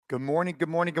Good morning, good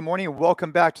morning, good morning, and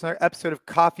welcome back to another episode of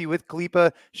Coffee with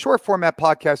Kalipa, short format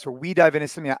podcast where we dive into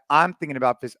something that I'm thinking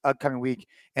about this upcoming week.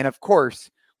 And of course,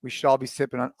 we should all be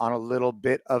sipping on a little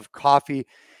bit of coffee.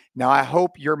 Now, I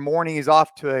hope your morning is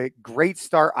off to a great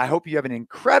start. I hope you have an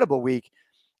incredible week.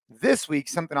 This week,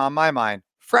 something on my mind,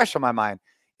 fresh on my mind,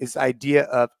 is the idea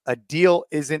of a deal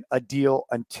isn't a deal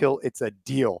until it's a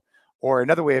deal. Or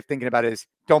another way of thinking about it is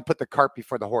don't put the cart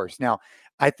before the horse. Now,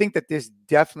 I think that this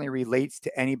definitely relates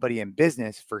to anybody in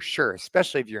business for sure,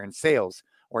 especially if you're in sales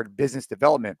or business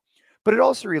development. But it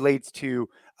also relates to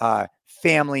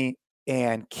family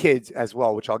and kids as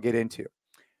well, which I'll get into.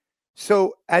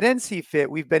 So at NC Fit,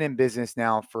 we've been in business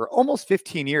now for almost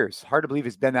 15 years. Hard to believe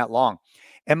it's been that long.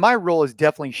 And my role has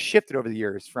definitely shifted over the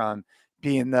years from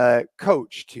being the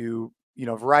coach to,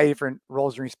 a variety of different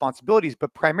roles and responsibilities.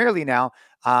 But primarily now,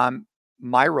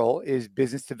 my role is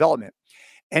business development.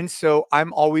 And so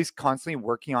I'm always constantly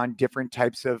working on different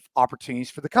types of opportunities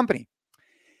for the company.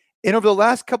 And over the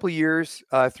last couple of years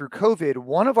through COVID,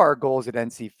 one of our goals at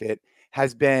NC Fit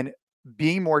has been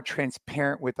being more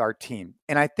transparent with our team.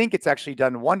 And I think it's actually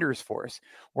done wonders for us.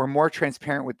 We're more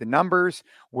transparent with the numbers.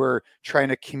 We're trying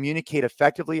to communicate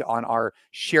effectively on our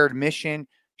shared mission,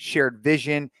 shared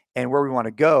vision, and where we want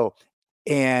to go.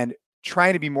 And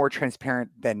trying to be more transparent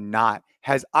than not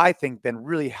has, I think, been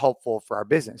really helpful for our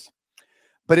business.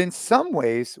 But in some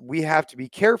ways, we have to be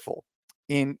careful,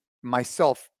 in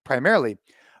myself primarily,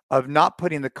 of not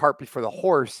putting the cart before the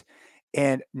horse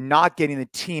and not getting the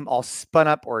team all spun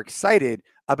up or excited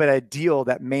about a deal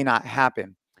that may not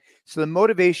happen. So the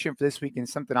motivation for this week and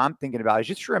something I'm thinking about is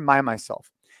just to remind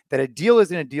myself that a deal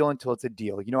isn't a deal until it's a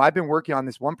deal. I've been working on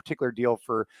this one particular deal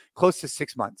for close to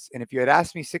 6 months. And if you had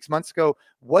asked me 6 months ago,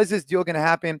 was this deal going to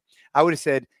happen? I would have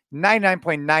said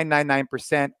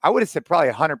 99.999%. I would have said probably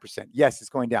 100%. Yes, it's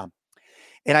going down.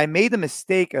 And I made the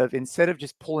mistake of, instead of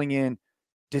just pulling in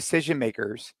decision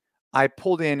makers, I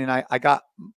pulled in and I got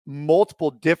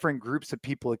multiple different groups of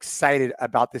people excited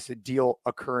about this deal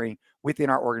occurring within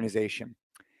our organization.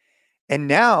 And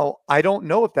now I don't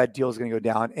know if that deal is going to go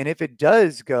down. And if it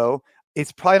does go,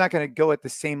 it's probably not going to go at the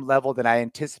same level that I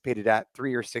anticipated at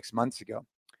 3 or 6 months ago.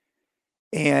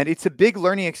 And it's a big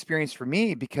learning experience for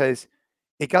me because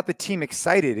it got the team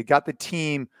excited. It got the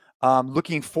team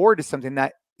looking forward to something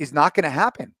that is not going to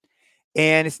happen.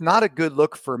 And it's not a good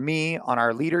look for me, on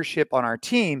our leadership, on our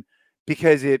team,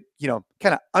 because it,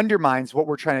 kind of undermines what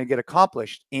we're trying to get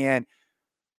accomplished. And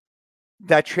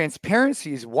that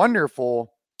transparency is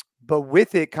wonderful, but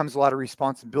with it comes a lot of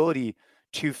responsibility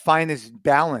to find this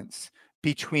balance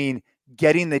between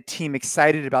getting the team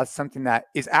excited about something that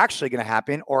is actually going to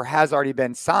happen or has already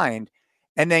been signed,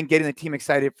 and then getting the team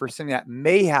excited for something that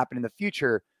may happen in the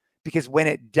future, because when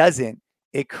it doesn't,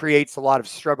 it creates a lot of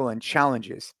struggle and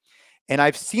challenges. And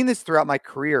I've seen this throughout my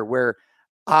career where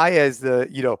I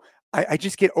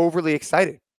just get overly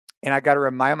excited, and I got to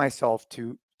remind myself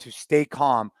to stay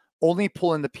calm, only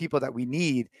pull in the people that we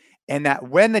need, and that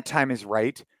when the time is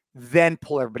right, then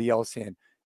pull everybody else in.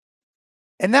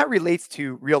 And that relates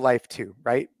to real life too,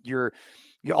 right? You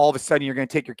all of a sudden you're going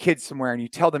to take your kids somewhere and you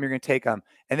tell them you're going to take them,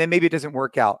 and then maybe it doesn't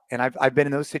work out. And I've been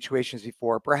in those situations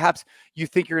before. Perhaps you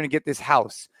think you're going to get this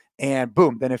house, and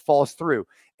boom, then it falls through.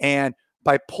 And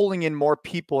by pulling in more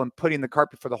people and putting the cart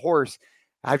before the horse,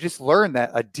 I've just learned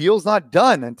that a deal's not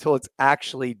done until it's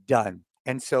actually done.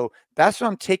 And so that's what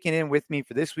I'm taking in with me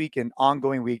for this week and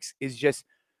ongoing weeks, is just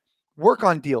work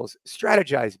on deals,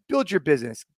 strategize, build your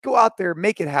business, go out there,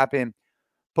 make it happen.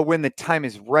 But when the time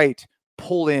is right,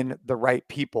 pull in the right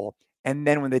people. And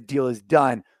then when the deal is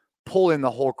done, pull in the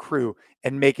whole crew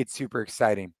and make it super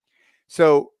exciting.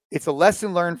 So it's a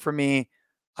lesson learned for me.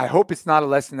 I hope it's not a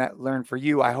lesson that learned for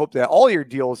you. I hope that all your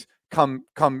deals come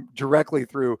directly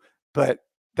through, but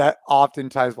that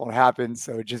oftentimes won't happen.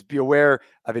 So just be aware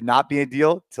of it not being a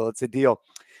deal till it's a deal.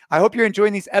 I hope you're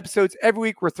enjoying these episodes. Every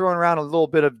week we're throwing around a little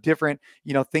bit of different,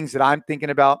 things that I'm thinking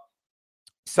about.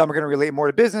 Some are going to relate more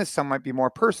to business. Some might be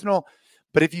more personal.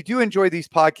 But if you do enjoy these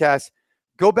podcasts,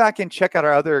 go back and check out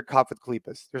our other Coffee with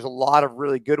Kalipas. There's a lot of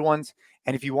really good ones.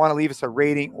 And if you want to leave us a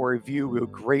rating or review, we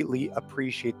would greatly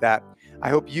appreciate that. I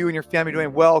hope you and your family are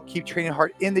doing well. Keep training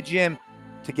hard in the gym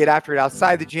to get after it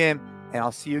outside the gym. And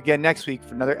I'll see you again next week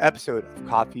for another episode of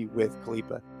Coffee with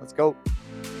Kalipa. Let's go.